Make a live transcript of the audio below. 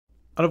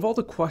Out of all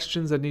the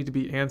questions that need to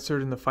be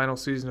answered in the final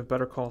season of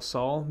Better Call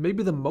Saul,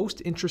 maybe the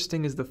most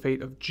interesting is the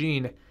fate of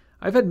Gene.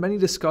 I've had many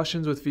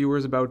discussions with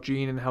viewers about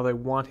Gene and how they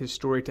want his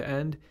story to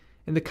end,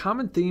 and the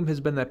common theme has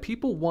been that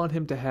people want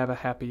him to have a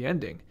happy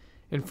ending.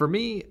 And for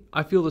me,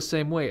 I feel the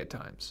same way at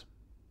times.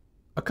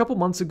 A couple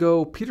months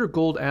ago, Peter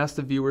Gould asked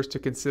the viewers to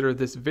consider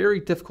this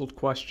very difficult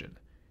question.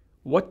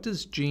 What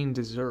does Gene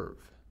deserve?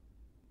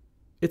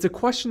 It's a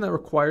question that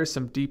requires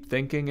some deep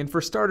thinking, and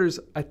for starters,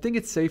 I think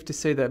it's safe to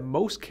say that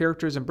most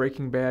characters in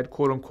Breaking Bad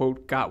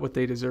quote-unquote got what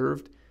they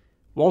deserved.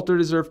 Walter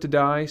deserved to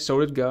die, so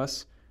did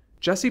Gus.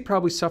 Jesse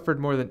probably suffered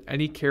more than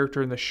any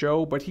character in the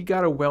show, but he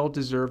got a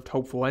well-deserved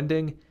hopeful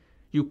ending.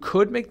 You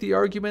could make the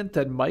argument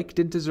that Mike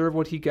didn't deserve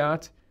what he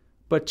got,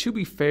 but to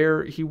be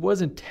fair, he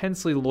was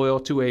intensely loyal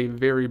to a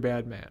very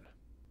bad man.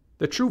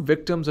 The true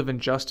victims of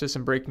injustice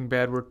in Breaking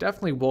Bad were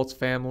definitely Walt's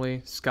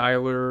family,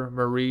 Skyler,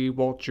 Marie,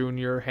 Walt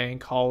Jr.,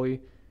 Hank, Holly.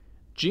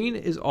 Gene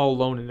is all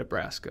alone in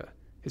Nebraska.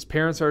 His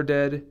parents are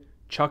dead,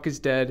 Chuck is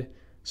dead,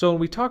 so when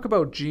we talk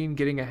about Gene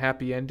getting a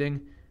happy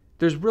ending,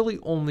 there's really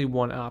only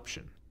one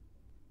option.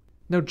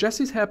 Now,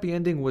 Jesse's happy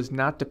ending was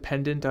not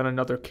dependent on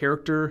another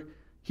character.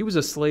 He was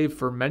a slave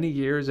for many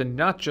years, and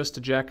not just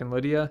to Jack and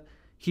Lydia.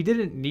 He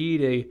didn't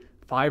need a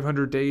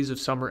 500 Days of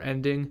Summer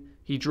ending.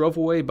 He drove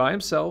away by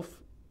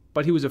himself,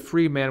 but he was a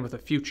free man with a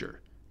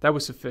future. That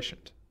was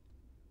sufficient.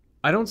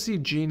 I don't see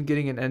Gene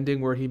getting an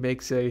ending where he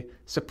makes a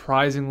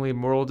surprisingly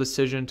moral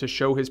decision to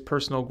show his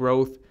personal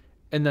growth,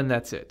 and then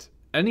that's it.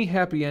 Any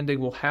happy ending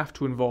will have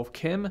to involve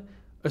Kim,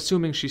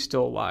 assuming she's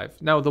still alive.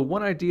 Now, the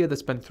one idea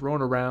that's been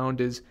thrown around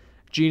is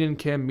Gene and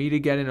Kim meet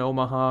again in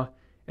Omaha,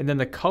 and then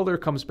the color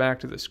comes back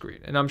to the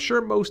screen. And I'm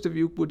sure most of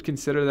you would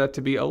consider that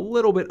to be a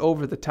little bit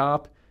over the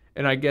top,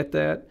 and I get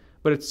that,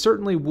 but it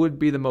certainly would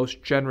be the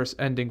most generous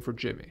ending for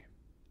Jimmy.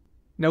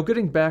 Now,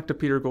 getting back to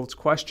Peter Gould's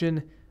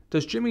question,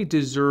 does Jimmy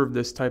deserve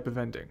this type of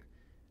ending?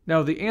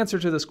 Now, the answer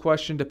to this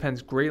question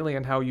depends greatly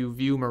on how you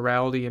view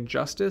morality and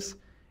justice.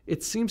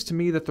 It seems to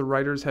me that the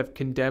writers have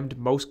condemned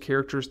most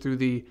characters through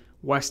the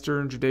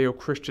Western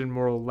Judeo-Christian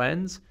moral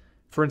lens.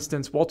 For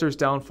instance, Walter's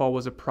downfall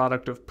was a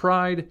product of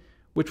pride,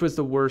 which was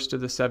the worst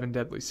of the 7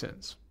 deadly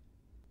sins.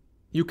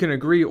 You can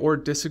agree or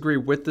disagree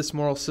with this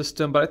moral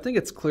system, but I think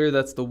it's clear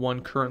that's the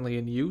one currently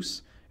in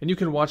use, and you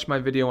can watch my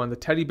video on the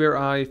teddy bear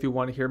eye if you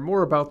want to hear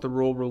more about the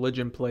role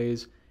religion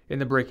plays in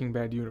the Breaking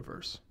Bad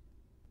universe.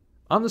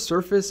 On the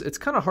surface, it's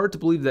kind of hard to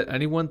believe that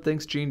anyone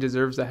thinks Gene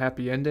deserves a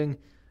happy ending.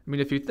 I mean,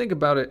 if you think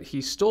about it,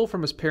 he stole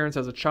from his parents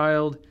as a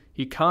child,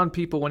 he conned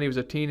people when he was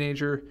a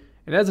teenager,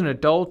 and as an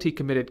adult, he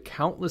committed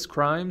countless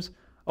crimes.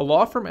 A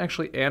law firm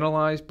actually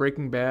analyzed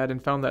Breaking Bad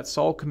and found that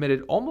Saul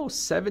committed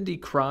almost 70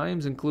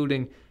 crimes,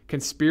 including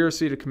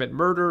conspiracy to commit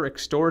murder,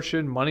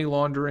 extortion, money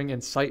laundering,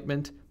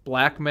 incitement,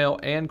 blackmail,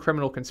 and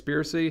criminal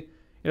conspiracy.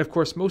 And of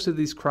course, most of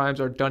these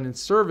crimes are done in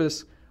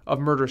service of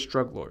murderous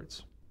drug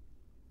lords.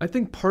 I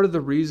think part of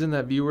the reason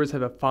that viewers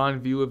have a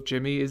fond view of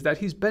Jimmy is that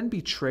he's been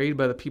betrayed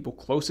by the people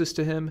closest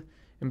to him.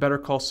 In Better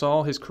Call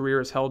Saul, his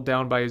career is held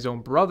down by his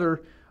own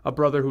brother, a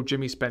brother who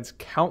Jimmy spends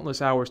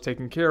countless hours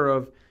taking care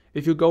of.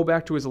 If you go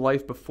back to his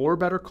life before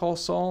Better Call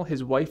Saul,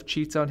 his wife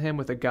cheats on him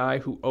with a guy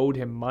who owed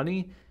him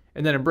money,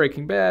 and then in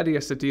Breaking Bad, he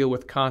has to deal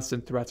with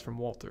constant threats from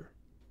Walter.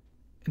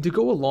 And to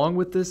go along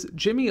with this,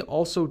 Jimmy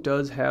also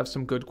does have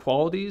some good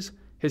qualities,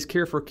 his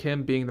care for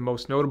Kim being the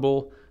most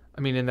notable. I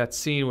mean, in that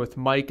scene with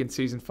Mike in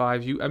Season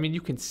 5,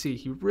 you can see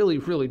he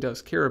really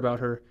does care about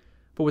her.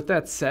 But with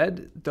that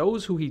said,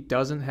 those who he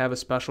doesn't have a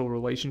special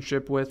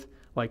relationship with,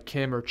 like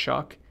Kim or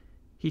Chuck,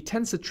 he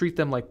tends to treat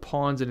them like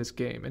pawns in his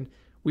game, and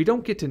we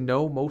don't get to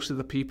know most of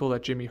the people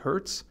that Jimmy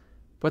hurts,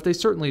 but they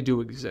certainly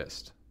do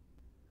exist.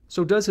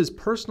 So does his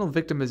personal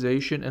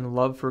victimization and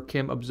love for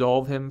Kim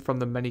absolve him from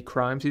the many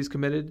crimes he's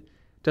committed?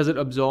 Does it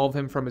absolve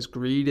him from his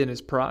greed and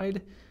his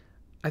pride?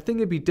 I think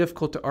it'd be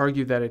difficult to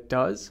argue that it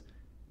does.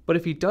 But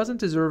if he doesn't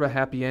deserve a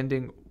happy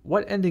ending,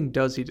 what ending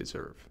does he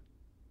deserve?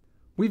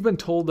 We've been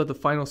told that the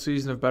final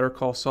season of Better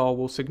Call Saul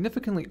will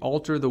significantly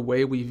alter the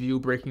way we view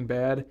Breaking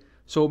Bad,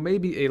 so it may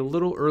be a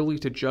little early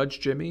to judge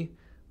Jimmy,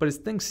 but as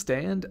things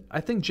stand, I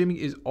think Jimmy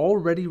is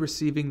already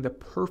receiving the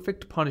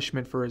perfect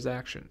punishment for his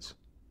actions.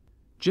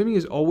 Jimmy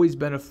has always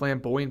been a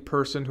flamboyant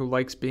person who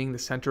likes being the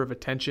center of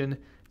attention.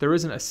 There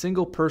isn't a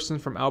single person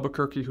from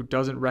Albuquerque who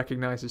doesn't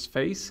recognize his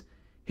face.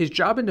 His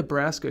job in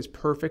Nebraska is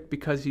perfect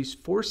because he's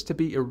forced to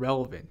be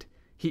irrelevant.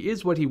 He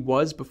is what he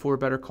was before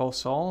Better Call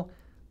Saul,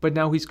 but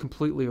now he's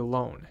completely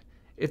alone.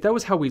 If that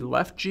was how we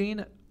left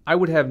Gene, I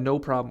would have no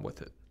problem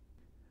with it.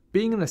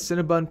 Being in a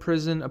Cinnabon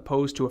prison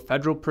opposed to a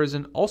federal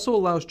prison also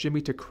allows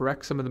Jimmy to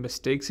correct some of the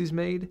mistakes he's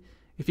made.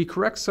 If he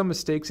corrects some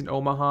mistakes in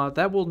Omaha,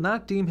 that will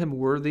not deem him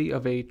worthy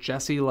of a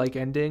Jesse-like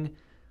ending,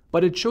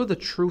 but it'd show the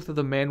truth of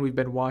the man we've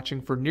been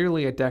watching for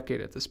nearly a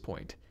decade at this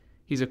point.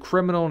 He's a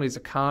criminal and he's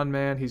a con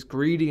man, he's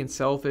greedy and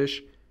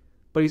selfish,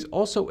 but he's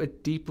also a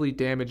deeply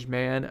damaged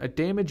man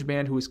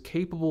who is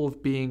capable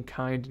of being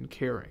kind and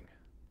caring.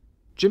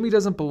 Jimmy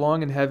doesn't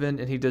belong in heaven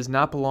and he does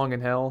not belong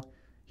in hell.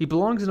 He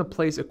belongs in a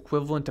place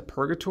equivalent to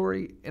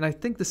purgatory, and I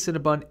think the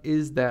Cinnabon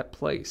is that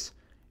place.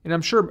 And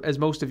I'm sure as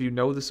most of you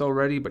know this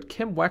already, but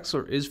Kim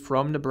Wexler is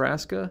from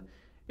Nebraska.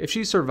 If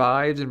she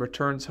survives and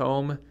returns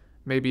home,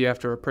 maybe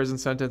after a prison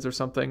sentence or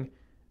something,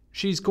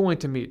 she's going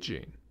to meet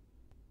Gene.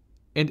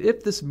 And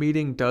if this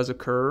meeting does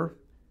occur,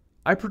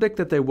 I predict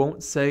that they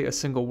won't say a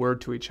single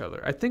word to each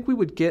other. I think we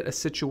would get a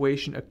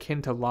situation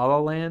akin to La La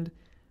Land,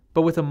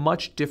 but with a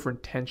much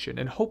different tension,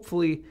 and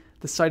hopefully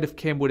the sight of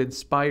Kim would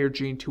inspire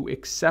Gene to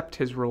accept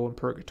his role in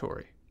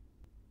purgatory.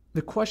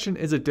 The question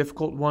is a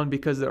difficult one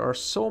because there are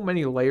so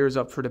many layers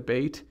up for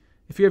debate.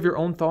 If you have your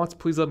own thoughts,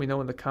 please let me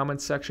know in the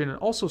comments section, and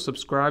also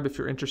subscribe if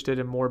you're interested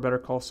in more Better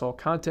Call Saul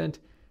content.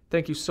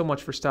 Thank you so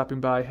much for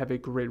stopping by. Have a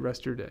great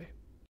rest of your day.